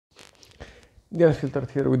The Unfiltered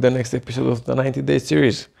here with the next episode of the 90-day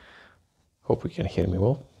series. Hope you can hear me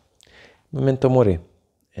well. Memento mori,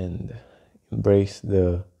 and embrace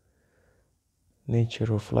the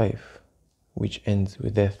nature of life, which ends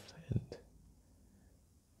with death,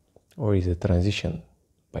 or is a transition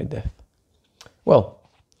by death. Well,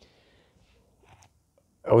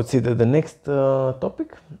 I would say that the next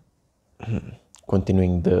topic,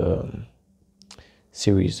 continuing the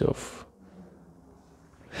series of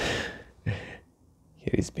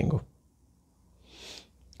here is Bingo.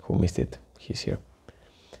 Who missed it? He's here.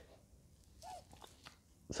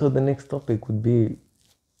 So the next topic would be,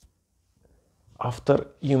 after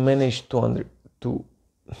you manage to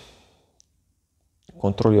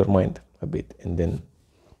control your mind a bit and then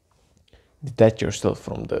detach yourself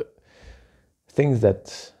from the things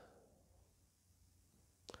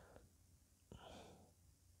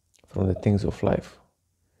of life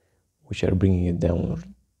which are bringing you down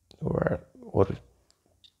or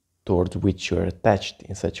towards which you are attached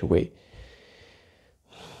in such a way.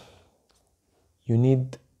 You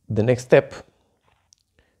need the next step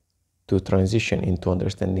to transition into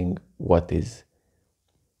understanding what is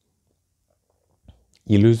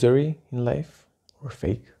illusory in life, or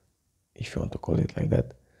fake, if you want to call it like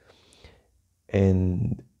that,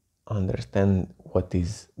 and understand what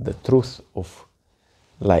is the truth of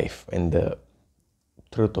life and the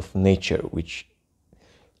truth of nature,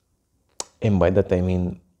 and by that I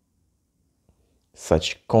mean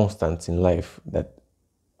such constants in life that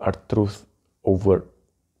are truth over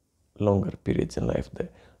longer periods in life,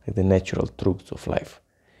 like the natural truths of life.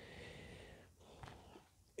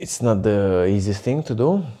 It's not the easiest thing to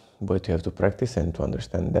do, but you have to practice and to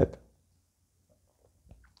understand that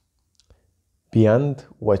beyond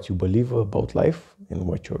what you believe about life and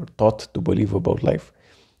what you're taught to believe about life,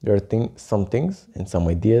 there are some things and some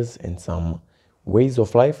ideas and some ways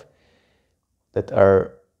of life that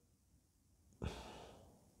are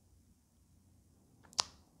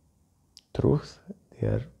truth. They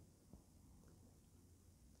are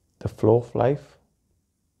the flow of life,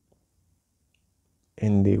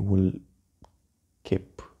 and they will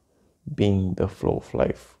keep being the flow of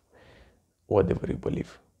life, whatever you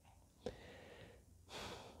believe.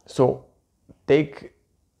 So take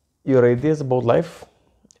your ideas about life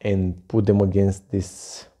and put them against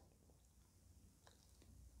this.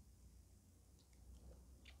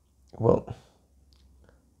 Well,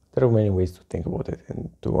 there are many ways to think about it and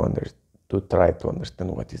to try to understand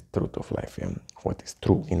what is truth of life and what is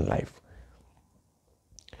true in life.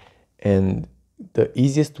 And the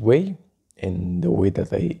easiest way, and the way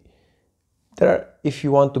that if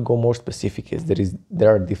you want to go more specific, there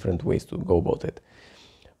are different ways to go about it.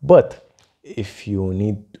 But if you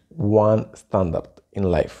need one standard in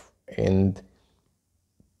life and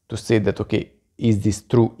to say that, okay, is this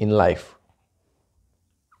true in life?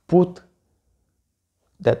 Put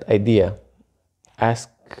that idea, ask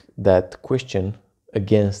that question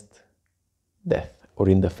against death, or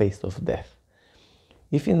in the face of death.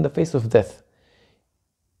 If in the face of death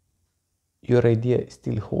your idea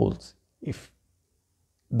still holds, if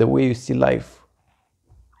the way you see life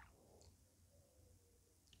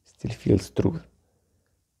still feels true,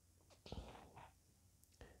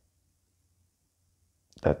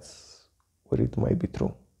 that's where it might be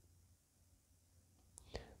true.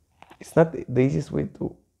 It's not the easiest way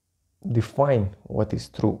to define what is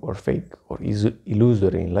true or fake or is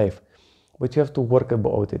illusory in life, but you have to work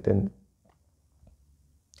about it and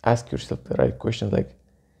ask yourself the right questions, like,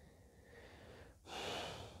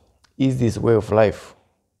 is this way of life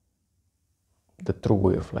the true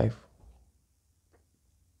way of life?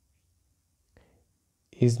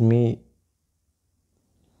 Is me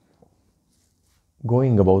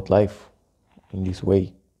going about life in this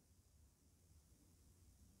way,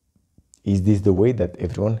 is this the way that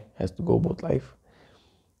everyone has to go about life?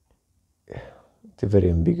 It's a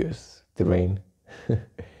very ambiguous terrain.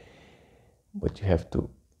 But you have to.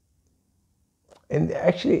 And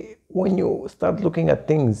actually, when you start looking at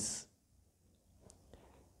things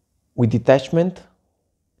with detachment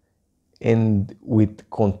and with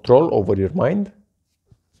control over your mind,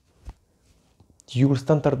 you will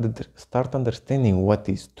start understanding what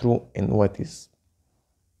is true and what is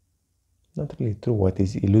not really true, what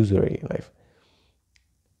is illusory in life.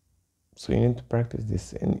 So you need to practice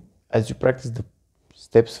this, and as you practice the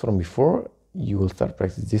steps from before, you will start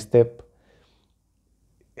practicing this step.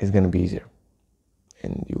 It's going to be easier,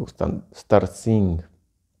 and you will start seeing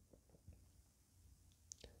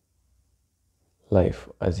life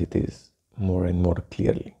as it is more and more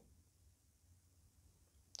clearly.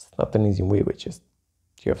 It's not an easy way, but just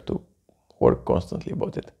you have to work constantly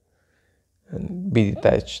about it and be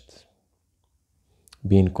detached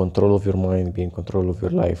be in control of your mind, be in control of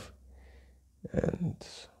your life, and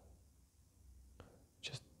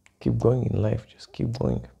just keep going in life. Just keep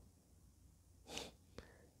going.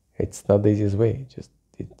 It's not the easiest way, just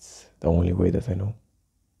it's the only way that I know.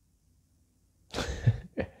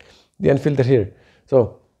 The Unfiltered here.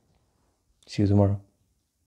 So, see you tomorrow.